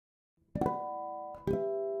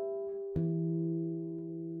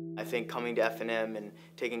think coming to F&M and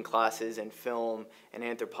taking classes in film and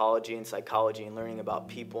anthropology and psychology and learning about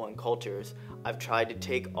people and cultures, I've tried to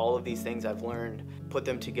take all of these things I've learned, put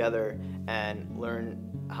them together, and learn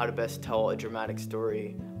how to best tell a dramatic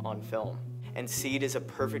story on film. And SEED is a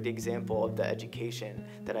perfect example of the education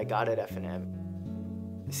that I got at F&M.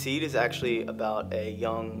 SEED is actually about a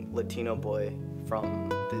young Latino boy from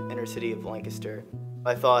the inner city of Lancaster.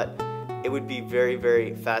 I thought it would be very,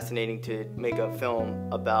 very fascinating to make a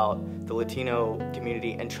film about the Latino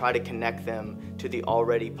community and try to connect them to the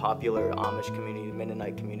already popular Amish community,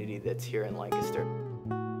 Mennonite community that's here in Lancaster.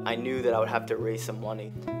 I knew that I would have to raise some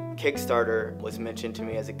money. Kickstarter was mentioned to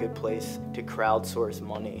me as a good place to crowdsource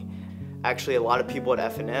money. Actually, a lot of people at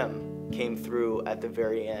F&M came through at the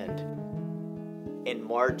very end. In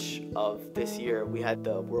March of this year, we had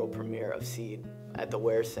the world premiere of SEED at the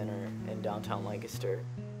Ware Center in downtown Lancaster.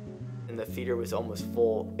 And the theater was almost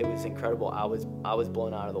full. It was incredible. I was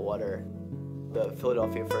blown out of the water. The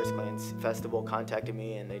Philadelphia FirstGlance Festival contacted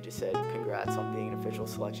me and they just said, congrats on being an official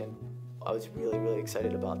selection. I was really, really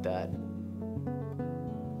excited about that.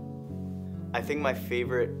 I think my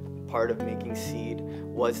favorite part of making SEED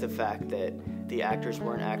was the fact that the actors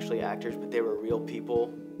weren't actually actors, but they were real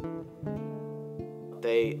people.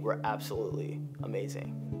 They were absolutely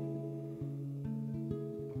amazing.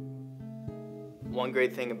 One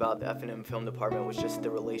great thing about the F&M film department was just the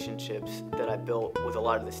relationships that I built with a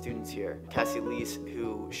lot of the students here. Cassie Leese,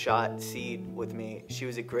 who shot SEED with me, she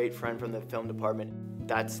was a great friend from the film department.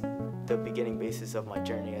 That's the beginning basis of my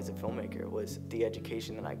journey as a filmmaker, was the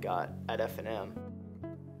education that I got at F&M.